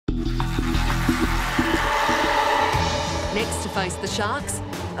face the sharks,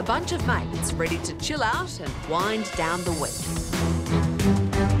 a bunch of mates ready to chill out and wind down the week.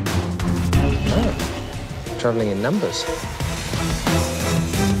 Oh, travelling in numbers.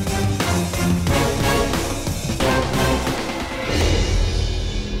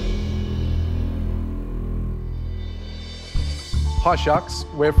 Hi Sharks,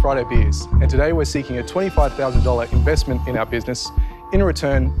 we're Friday Beers, and today we're seeking a $25,000 investment in our business in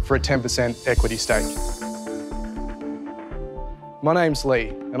return for a 10% equity stake. My name's Lee,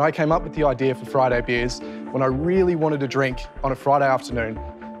 and I came up with the idea for Friday Beers when I really wanted a drink on a Friday afternoon,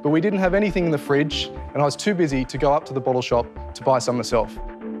 but we didn't have anything in the fridge, and I was too busy to go up to the bottle shop to buy some myself.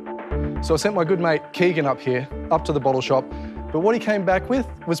 So I sent my good mate Keegan up here, up to the bottle shop, but what he came back with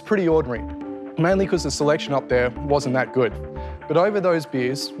was pretty ordinary, mainly because the selection up there wasn't that good. But over those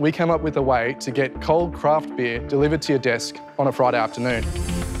beers, we came up with a way to get cold craft beer delivered to your desk on a Friday afternoon.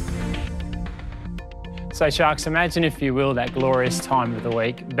 So Sharks, imagine if you will that glorious time of the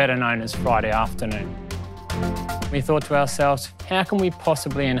week, better known as Friday afternoon. We thought to ourselves, how can we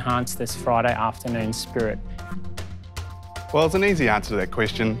possibly enhance this Friday afternoon spirit? Well, there's an easy answer to that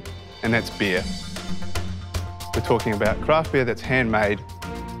question, and that's beer. We're talking about craft beer that's handmade,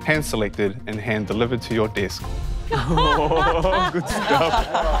 hand-selected and hand-delivered to your desk. Oh, good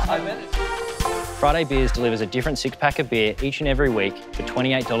stuff. Friday Beers delivers a different six-pack of beer each and every week for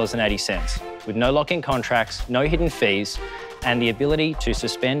 $28.80, with no lock-in contracts, no hidden fees, and the ability to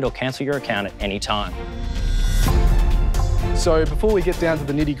suspend or cancel your account at any time. So before we get down to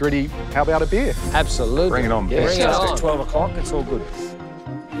the nitty-gritty, how about a beer? Absolutely. Bring it on. Yeah, bring it on. 12 o'clock, it's all good.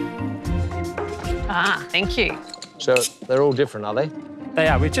 Ah, thank you. So they're all different, are they? They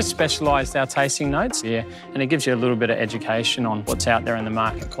are. We've just specialised our tasting notes here, and it gives you a little bit of education on what's out there in the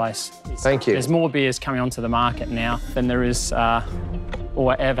marketplace. Thank you. There's more beers coming onto the market now than there is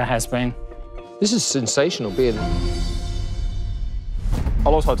or ever has been. This is sensational beer.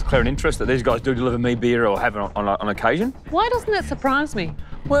 I'll also declare an interest that these guys do deliver me beer or have it on occasion. Why doesn't that surprise me?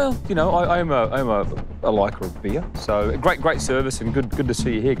 Well, you know, I'm a liker of beer, so great service and good to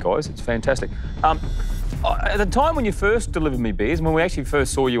see you here, guys. It's fantastic. At the time when you first delivered me beers, when we actually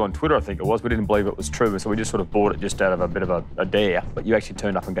first saw you on Twitter, I think it was, we didn't believe it was true, so we just sort of bought it just out of a bit of a dare, but you actually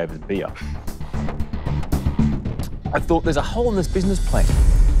turned up and gave us beer. I thought there's a hole in this business plan.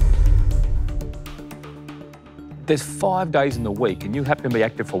 There's 5 days in the week, and you happen to be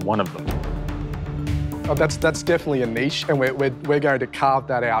active for one of them. Oh, that's definitely a niche, and we're going to carve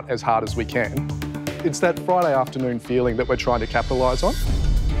that out as hard as we can. It's that Friday afternoon feeling that we're trying to capitalise on.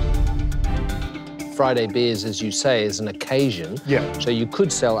 Friday Beers, as you say, is an occasion. Yeah. So you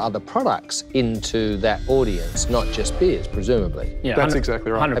could sell other products into that audience, not just beers, presumably. Yeah, that's exactly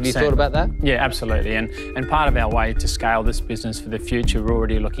right. 100%. Have you thought about that? Yeah, absolutely. And part of our way to scale this business for the future, we're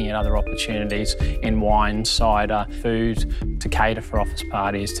already looking at other opportunities in wine, cider, food, to cater for office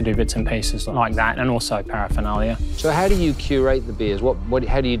parties, to do bits and pieces like that, and also paraphernalia. So how do you curate the beers?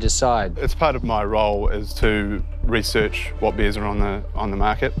 How do you decide? It's part of my role is to research what beers are on the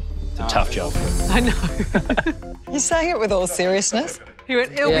market. It's a tough job. I know. You're saying it with all seriousness? He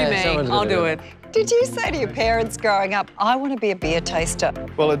went, it'll be me, I'll do it. Did you say to your parents growing up, I want to be a beer taster?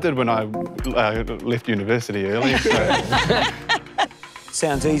 Well, it did when I left university early. So.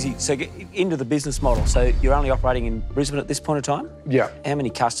 Sounds easy. So get into the business model. So you're only operating in Brisbane at this point in time? Yeah. How many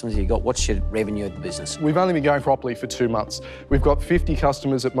customers have you got? What's your revenue of the business? We've only been going properly for 2 months. We've got 50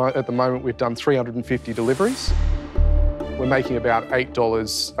 customers at the moment. We've done 350 deliveries. We're making about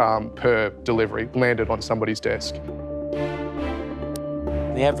 $8 per delivery landed on somebody's desk.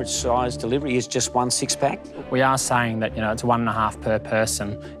 The average size delivery is just one six-pack? We are saying that, you know, it's 1.5 per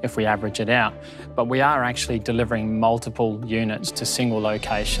person if we average it out, but we are actually delivering multiple units to single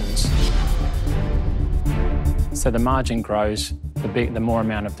locations. So the margin grows the more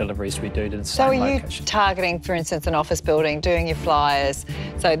amount of deliveries we do to the same location. So are you targeting, for instance, an office building, doing your flyers?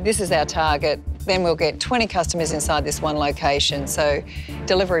 So this is our target. Then we'll get 20 customers inside this one location. So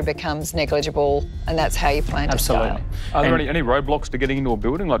delivery becomes negligible, and that's how you plan to scale. Are there any roadblocks to getting into a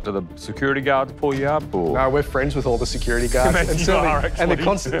building? Like, do the security guards pull you up? Or? No, we're friends with all the security guards. And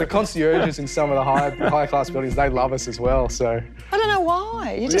the concierges in some of the higher class buildings, they love us as well. So I don't know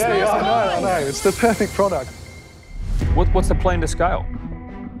why. You just I know. It's the perfect product. What's the plan to scale?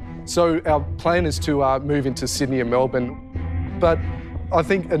 So our plan is to move into Sydney and Melbourne, but I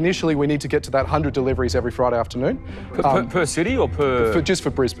think initially we need to get to that 100 deliveries every Friday afternoon. Per city or per...? Just for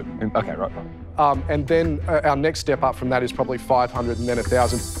Brisbane. OK, right. And then our next step up from that is probably 500 and then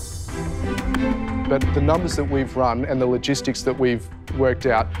 1,000. But the numbers that we've run and the logistics that we've worked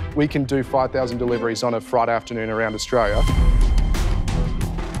out, we can do 5,000 deliveries on a Friday afternoon around Australia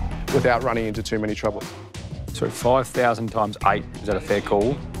without running into too many trouble. So 5,000 times 8, is that a fair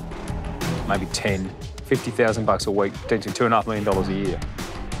call? Maybe 10. 50,000 bucks a week, potentially $2.5 million a year.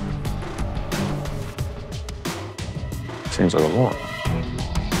 Seems like a lot.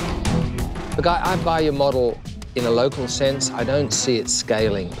 Look, I buy your model in a local sense. I don't see it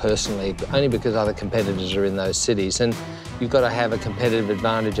scaling personally, only because other competitors are in those cities, and you've got to have a competitive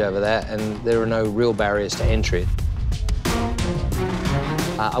advantage over that, and there are no real barriers to entry.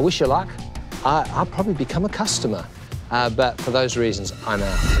 I wish you luck. I'll probably become a customer, but for those reasons, I'm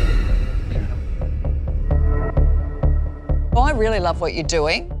out. Well, I really love what you're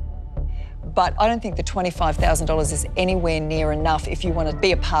doing, but I don't think the $25,000 is anywhere near enough if you want to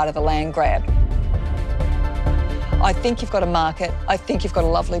be a part of the land grab. I think you've got a market. I think you've got a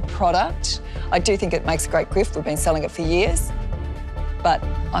lovely product. I do think it makes a great gift. We've been selling it for years, but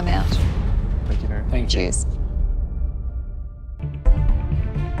I'm out. Thank you, Mary. Thank you. Cheers.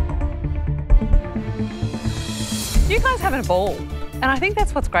 You guys having a ball. And I think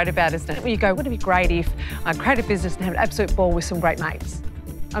that's what's great about it, isn't it? When you go, wouldn't it be great if I create a business and have an absolute ball with some great mates?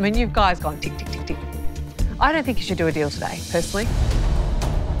 I mean, you guys gone tick, tick, tick, tick. I don't think you should do a deal today, personally.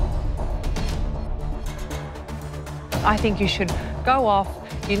 I think you should go off,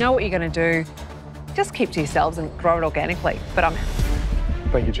 you know what you're going to do, just keep to yourselves and grow it organically. But I'm out.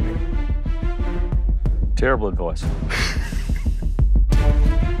 Thank you, Janine. Terrible advice.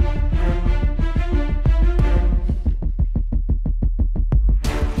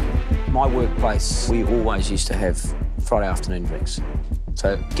 My workplace, we always used to have Friday afternoon drinks.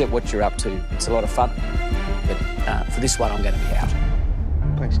 So get what you're up to. It's a lot of fun. But for this one, I'm going to be out.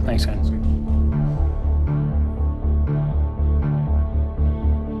 Thanks. Thanks, guys.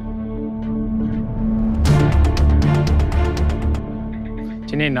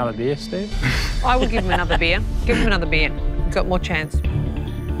 Do you need another beer, Steve? I will give him another beer. Give him another beer. You've got more chance.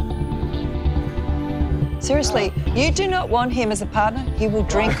 Seriously, you do not want him as a partner. He will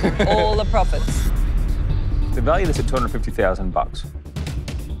drink all the profits. The value of this at 250,000 bucks,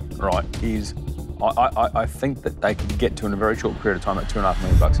 right, is I think that they could get to in a very short period of time at $2.5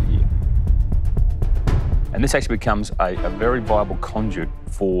 million bucks a year. And this actually becomes a very viable conduit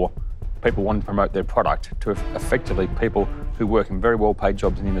for people wanting to promote their product to effectively people who work in very well-paid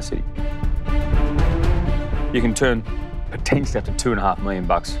jobs in the inner city. You can turn potentially up to $2.5 million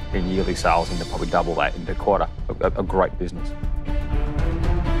bucks in yearly sales into probably double that into quite a great business.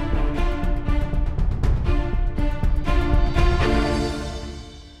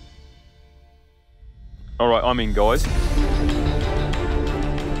 All right, I'm in, guys.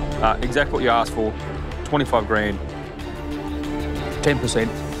 Exactly what you asked for, 25 grand, 10%.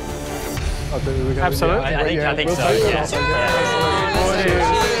 Absolutely. I think so, yes.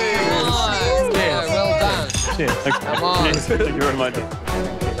 Well done. Cheers. Come on. Thank you very much.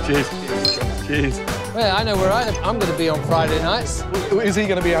 Cheers. Cheers. Well, I know where I'm going to be on Friday nights. Is he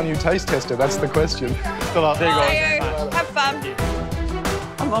going to be our new taste tester? That's the question. Good luck. There you go. Have fun.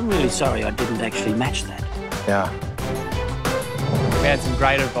 I'm really sorry I didn't actually match that. Yeah. We had some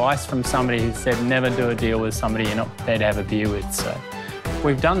great advice from somebody who said never do a deal with somebody you're not prepared to have a beer with. So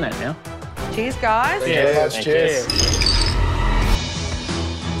we've done that now. Cheers, guys. Cheers. Cheers.